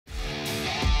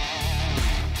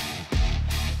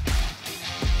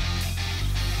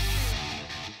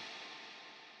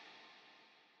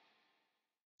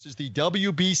This is the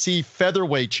WBC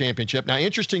Featherweight Championship. Now,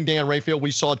 interesting, Dan Rafael, we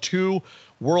saw two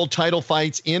world title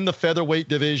fights in the featherweight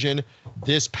division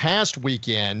this past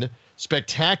weekend.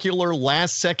 Spectacular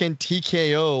last-second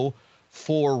TKO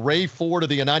for Ray Ford of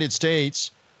the United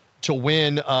States to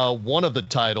win one of the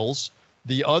titles.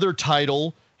 The other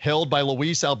title held by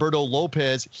Luis Alberto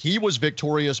Lopez. He was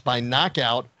victorious by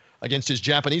knockout against his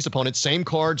Japanese opponent. Same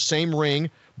card, same ring.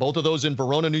 Both of those in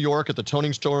Verona, New York at the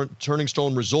Turning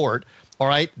Stone Resort. All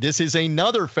right, this is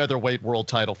another featherweight world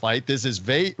title fight. This is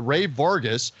Rey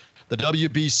Vargas, the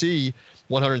WBC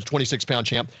 126-pound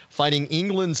champ, fighting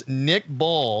England's Nick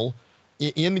Ball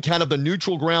in kind of the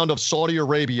neutral ground of Saudi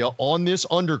Arabia on this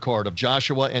undercard of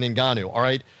Joshua and Ngannou. All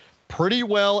right, pretty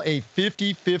well a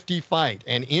 50-50 fight.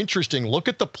 And interesting, look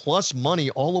at the plus money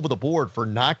all over the board for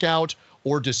knockout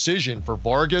or decision for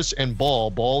Vargas and Ball.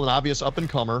 Ball, an obvious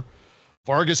up-and-comer.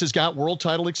 Vargas has got world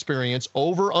title experience.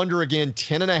 Over, under, again,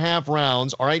 10.5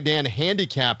 rounds. All right, Dan,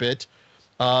 handicap it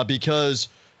because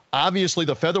obviously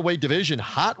the featherweight division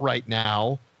hot right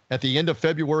now at the end of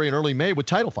February and early May with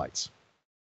title fights.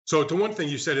 So to one thing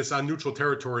you said, it's on neutral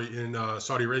territory in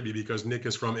Saudi Arabia because Nick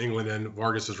is from England and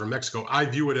Vargas is from Mexico. I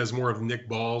view it as more of Nick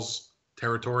Ball's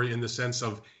territory in the sense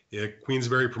of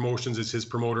Queensberry Promotions is his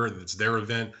promoter. It's their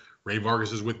event. Rey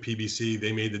Vargas is with PBC.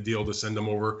 They made the deal to send him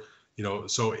over.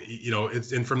 So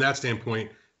it's, and from that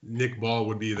standpoint, Nick Ball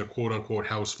would be the quote unquote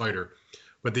house fighter.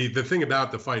 But the thing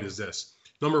about the fight is this.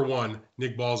 Number one,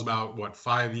 Nick Ball's about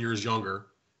 5 years younger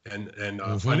and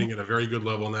fighting at a very good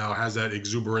level now, has that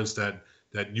exuberance, that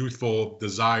youthful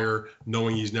desire,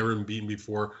 knowing he's never been beaten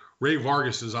before. Rey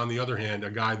Vargas is, on the other hand,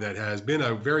 a guy that has been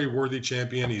a very worthy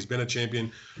champion. He's been a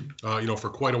champion, for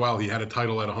quite a while. He had a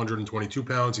title at 122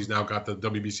 pounds. He's now got the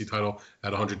WBC title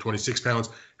at 126 pounds.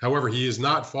 However, he has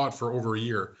not fought for over a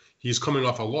year. He's coming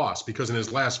off a loss because in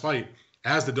his last fight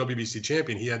as the WBC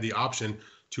champion, he had the option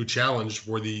to challenge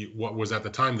for what was at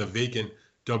the time the vacant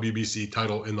WBC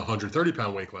title in the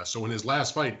 130-pound weight class. So in his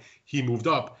last fight, he moved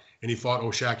up and he fought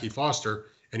O'Shaquie Foster,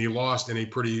 and he lost in a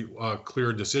pretty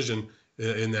clear decision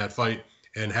in that fight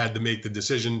and had to make the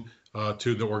decision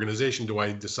to the organization. Do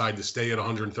I decide to stay at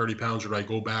 130 pounds or do I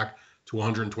go back to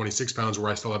 126 pounds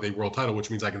where I still have a world title,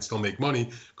 which means I can still make money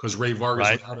because Rey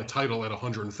Vargas without a title at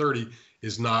 130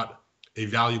 is not a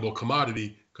valuable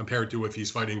commodity compared to if he's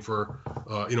fighting for,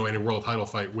 in a world title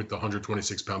fight with the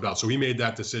 126-pound belt. So he made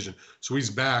that decision. So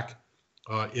he's back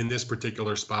in this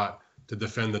particular spot to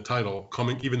defend the title,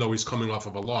 even though he's coming off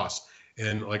of a loss.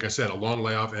 And like I said, a long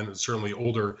layoff and certainly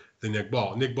older than Nick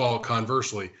Ball. Nick Ball,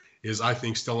 conversely, is, I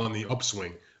think, still on the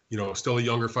upswing. Still a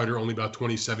younger fighter, only about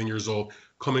 27 years old,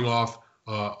 coming off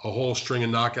a whole string of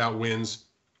knockout wins,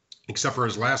 except for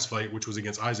his last fight, which was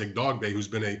against Isaac Dogbe, who's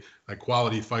been a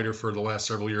quality fighter for the last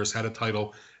several years, had a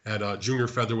title at junior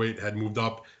featherweight, had moved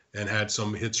up and had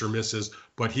some hits or misses.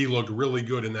 But he looked really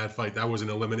good in that fight. That was an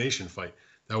elimination fight.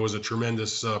 That was a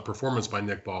tremendous performance by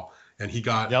Nick Ball. And he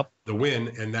got the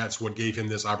win, and that's what gave him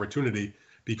this opportunity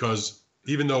because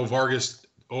even though Vargas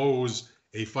owes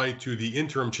a fight to the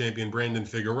interim champion, Brandon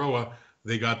Figueroa,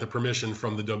 they got the permission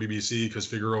from the WBC because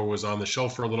Figueroa was on the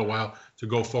shelf for a little while to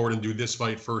go forward and do this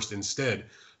fight first instead.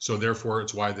 So therefore,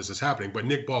 it's why this is happening. But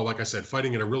Nick Ball, like I said,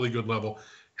 fighting at a really good level,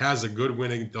 has a good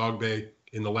winning Dogbe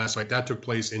in the last fight. That took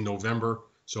place in November.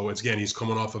 So he's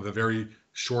coming off of a very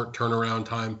short turnaround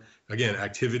time. Again,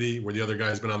 activity where the other guy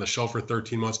has been on the shelf for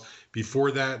 13 months. Before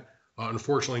that,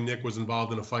 unfortunately, Nick was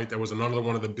involved in a fight that was another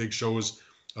one of the big shows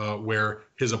where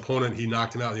his opponent, he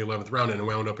knocked him out in the 11th round and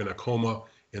wound up in a coma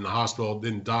in the hospital.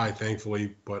 Didn't die,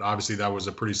 thankfully, but obviously that was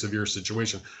a pretty severe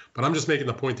situation. But I'm just making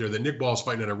the point there that Nick Ball's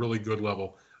fighting at a really good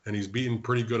level, and he's beaten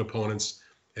pretty good opponents.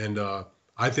 And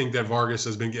I think that Vargas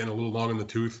has been getting a little long in the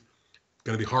tooth.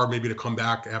 Going to be hard maybe to come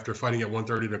back after fighting at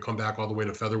 130 to come back all the way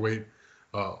to featherweight.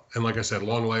 And like I said,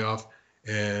 long layoff.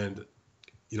 And,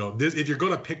 if you're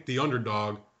going to pick the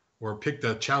underdog or pick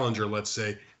the challenger, let's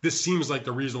say, this seems like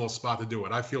the reasonable spot to do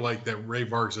it. I feel like that Rey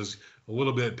Vargas is a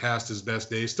little bit past his best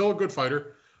days. Still a good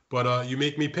fighter, but you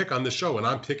make me pick on the show, and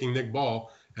I'm picking Nick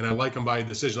Ball, and I like him by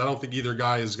decision. I don't think either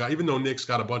guy has got, even though Nick's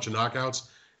got a bunch of knockouts,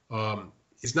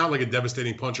 he's not like a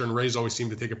devastating puncher, and Rey's always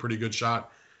seemed to take a pretty good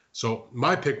shot. So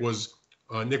my pick was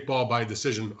Nick Ball by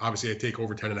decision. Obviously, I take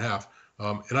over 10.5.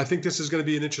 And I think this is going to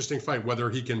be an interesting fight, whether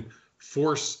he can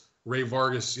force Rey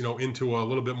Vargas, into a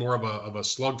little bit more of a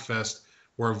slugfest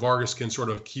where Vargas can sort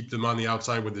of keep them on the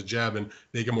outside with the jab and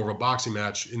make it more of a boxing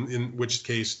match, in which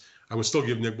case I would still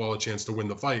give Nick Ball a chance to win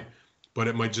the fight, but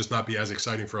it might just not be as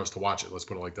exciting for us to watch it. Let's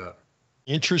put it like that.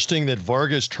 Interesting that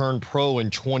Vargas turned pro in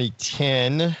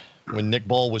 2010, when Nick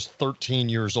Ball was 13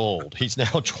 years old. He's now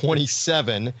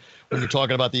 27 when you're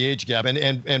talking about the age gap.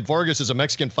 And Vargas is a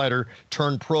Mexican fighter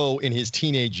turned pro in his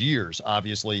teenage years,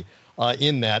 obviously,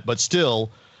 in that. But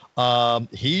still,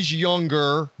 he's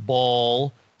younger,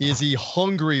 Ball. Is he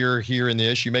hungrier here in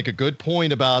this? You make a good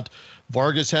point about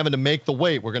Vargas having to make the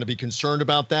weight. We're going to be concerned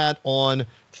about that on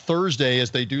Thursday as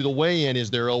they do the weigh-in.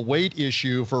 Is there a weight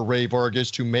issue for Rey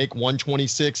Vargas to make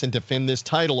 126 and defend this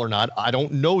title or not? I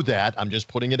don't know that. I'm just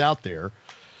putting it out there.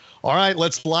 All right,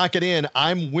 let's lock it in.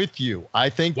 I'm with you. I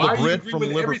think the Brit from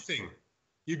Liverpool.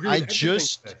 You agree with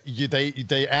everything.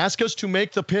 They ask us to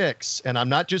make the picks, and I'm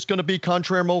not just going to be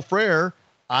contraire mon frere.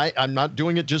 I'm not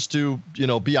doing it just to,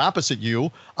 be opposite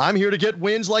you. I'm here to get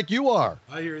wins like you are.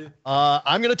 I hear you.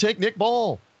 I'm going to take Nick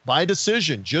Ball by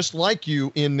decision, just like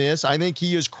you in this. I think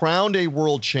he is crowned a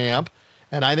world champ,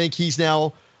 and I think he's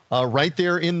now right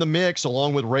there in the mix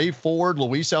along with Ray Ford,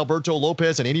 Luis Alberto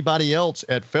Lopez, and anybody else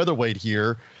at featherweight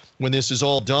here when this is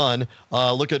all done.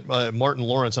 Look at Martin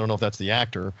Lawrence. I don't know if that's the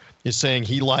actor, is saying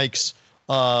he likes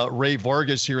Rey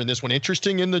Vargas here in this one.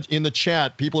 Interesting in the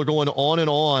chat. People are going on and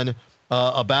on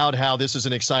about how this is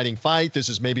an exciting fight. This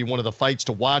is maybe one of the fights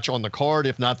to watch on the card,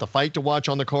 if not the fight to watch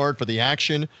on the card for the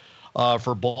action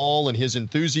for Ball and his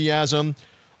enthusiasm.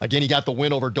 Again, he got the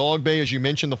win over Dogbay, as you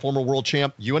mentioned, the former world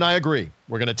champ. You and I agree.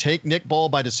 We're going to take Nick Ball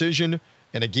by decision.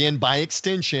 And again, by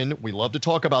extension, we love to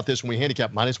talk about this when we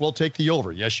handicap. Might as well take the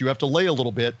over. Yes, you have to lay a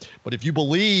little bit. But if you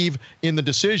believe in the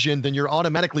decision, then you're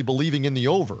automatically believing in the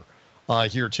over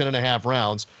here, 10.5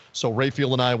 rounds. So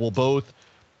Raphael and I will both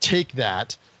take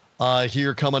that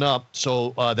here coming up.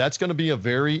 So that's going to be a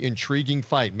very intriguing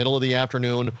fight, middle of the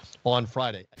afternoon on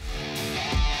Friday.